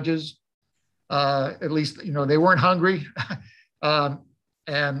semi-fresh judges, at least, you know, they weren't hungry.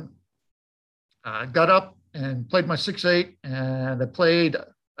 And I got up and played my 6/8, and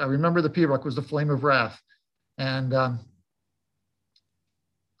I remember the Pembroke was the Flame of Wrath. And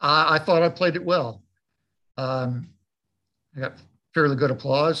I thought I played it well. I got fairly good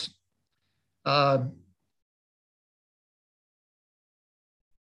applause. I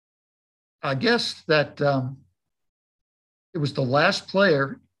guess that it was the last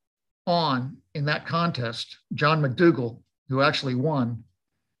player on in that contest, John McDougall, who actually won,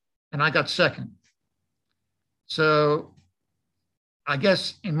 and I got second. So I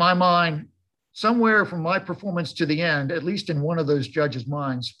guess in my mind, somewhere from my performance to the end, at least in one of those judges'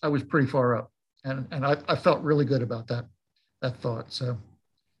 minds, I was pretty far up. And I felt really good about that thought. So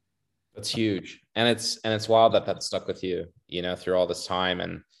that's huge. And it's wild that stuck with you, you know, through all this time.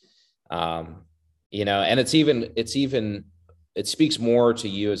 And you know, and it speaks more to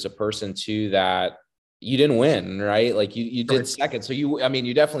you as a person too, that you didn't win, right? Like you did second. So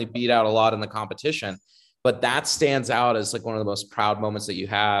you definitely beat out a lot in the competition, but that stands out as like one of the most proud moments that you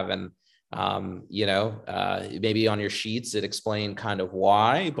have. And, you know, maybe on your sheets, it explained kind of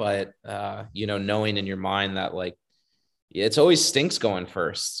why, but, you know, knowing in your mind that like, it's always stinks going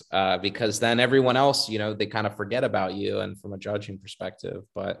first, because then everyone else, you know, they kind of forget about you and from a judging perspective,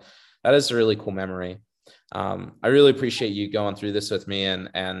 but that is a really cool memory. I really appreciate you going through this with me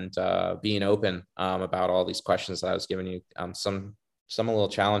and being open about all these questions that I was giving you. Some a little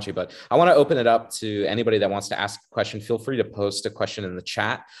challenging, but I want to open it up to anybody that wants to ask a question. Feel free to post a question in the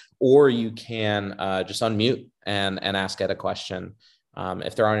chat, or you can just unmute and ask Ed a question.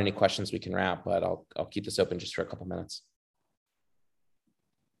 If there aren't any questions, we can wrap, but I'll keep this open just for a couple minutes.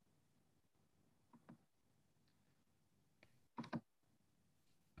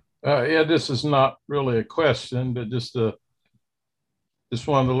 Yeah, this is not really a question, but just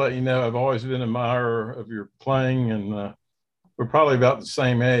wanted to let you know I've always been an admirer of your playing, and we're probably about the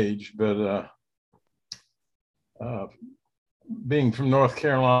same age, but being from North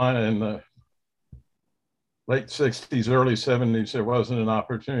Carolina in the late 60s, early 70s, there wasn't an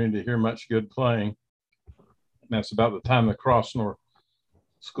opportunity to hear much good playing. And that's about the time the Cross North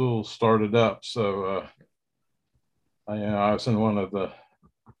School started up. So I was in one of the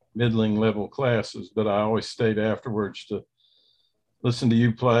middling level classes, but I always stayed afterwards to listen to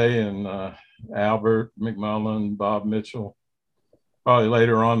you play, and Albert McMullen, Bob Mitchell, probably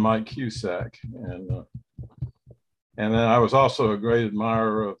later on Mike Cusack. And then I was also a great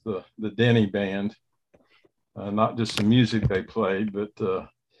admirer of the Denny Band, not just the music they played, but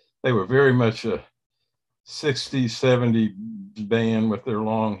they were very much a 60s, 70s band with their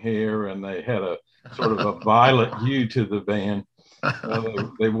long hair, and they had a sort of a violet hue to the band.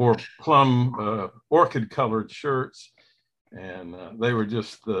 They wore plum orchid colored shirts, and they were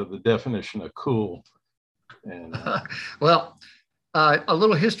just the definition of cool. And well, a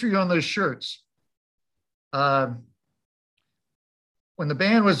little history on those shirts. When the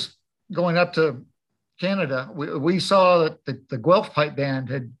band was going up to Canada, we saw that the Guelph Pipe Band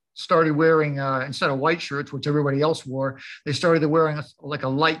had started wearing, instead of white shirts, which everybody else wore, they started wearing like a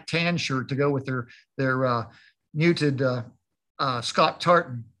light tan shirt to go with their muted Scott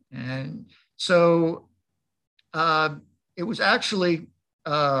Tartan. And so it was actually,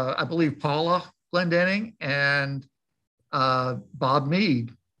 I believe, Paula Glendenning and Bob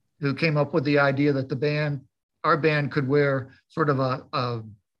Mead who came up with the idea that our band could wear sort of a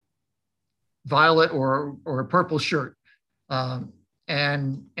violet or a purple shirt.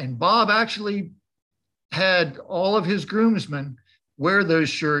 And Bob actually had all of his groomsmen wear those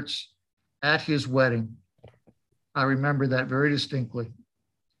shirts at his wedding. I remember that very distinctly.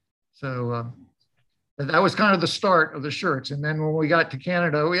 So that was kind of the start of the shirts. And then when we got to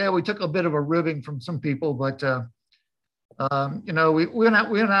Canada, we took a bit of a ribbing from some people, but we went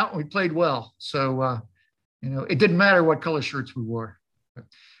out and we played well. So, it didn't matter what color shirts we wore.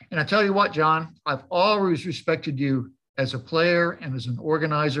 And I tell you what, John, I've always respected you as a player and as an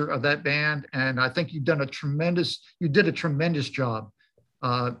organizer of that band. And I think you did a tremendous job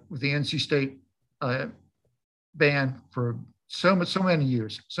with the NC State band for so many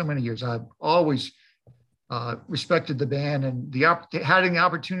years. I've always respected the band, and having the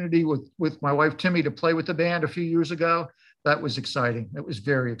opportunity with my wife, Timmy, to play with the band a few years ago, that was exciting. It was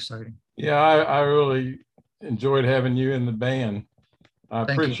very exciting. Yeah, I really enjoyed having you in the band. I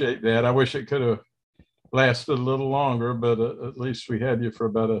appreciate that. I wish it could have lasted a little longer, but at least we had you for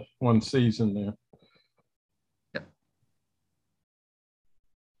about one season there. Yep.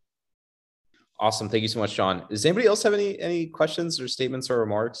 Awesome. Thank you so much, John. Does anybody else have any questions or statements or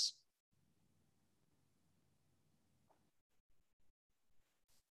remarks?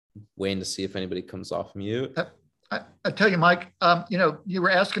 Waiting to see if anybody comes off mute. I tell you, Mike, you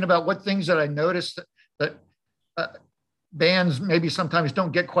were asking about what things that I noticed that bands maybe sometimes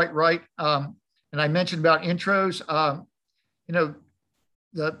don't get quite right. And I mentioned about intros,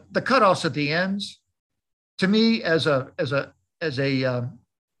 the cutoffs at the ends, to me as a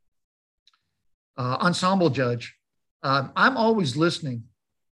ensemble judge, I'm always listening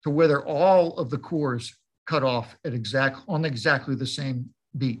to whether all of the chords cut off on exactly the same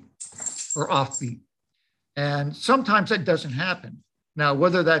beat or off beat. And sometimes that doesn't happen. Now,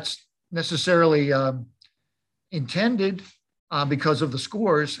 whether that's necessarily intended because of the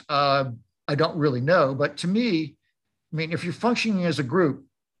scores, I don't really know. But to me, if you're functioning as a group,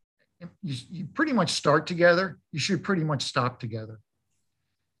 you pretty much start together. You should pretty much stop together.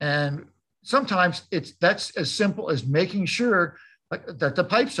 And sometimes that's as simple as making sure that the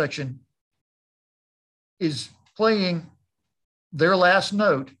pipe section is playing their last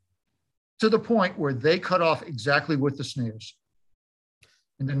note to the point where they cut off exactly with the snares.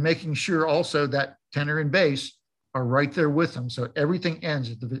 And then making sure also that tenor and bass are right there with them. So everything ends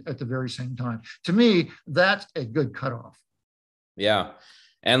at the very same time. To me, that's a good cutoff. Yeah.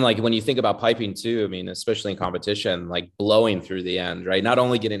 And like when you think about piping too, especially in competition, like blowing through the end, right? Not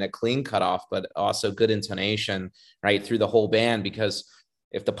only getting a clean cutoff, but also good intonation, right? Through the whole band, because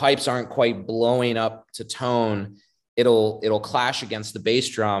if the pipes aren't quite blowing up to tone, it'll clash against the bass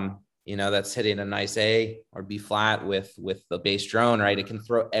drum, that's hitting a nice A or B flat with the bass drone, right? It can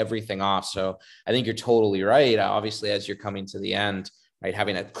throw everything off. So I think you're totally right. Obviously, as you're coming to the end, right,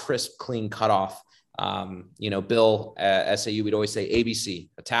 having a crisp, clean cutoff. Bill at SAU, we'd always say ABC,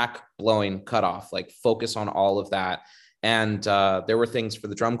 attack, blowing, cutoff, like focus on all of that. And there were things for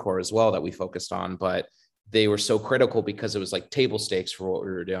the drum corps as well that we focused on, but they were so critical because it was like table stakes for what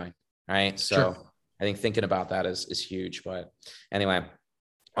we were doing, right? So sure. I think thinking about that is huge. But anyway,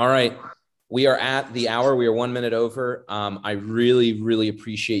 all right. We are at the hour. We are 1 minute over. I really, really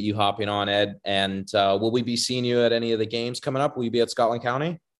appreciate you hopping on, Ed. And will we be seeing you at any of the games coming up? Will you be at Scotland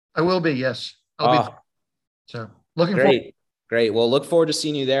County? I will be, yes. I'll be. So looking forward. Great. Well, look forward to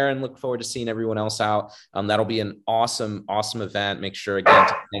seeing you there and look forward to seeing everyone else out. That'll be an awesome event. Make sure again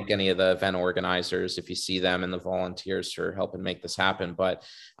to thank any of the event organizers if you see them and the volunteers for helping make this happen. But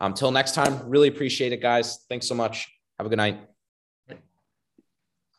until next time, really appreciate it, guys. Thanks so much. Have a good night.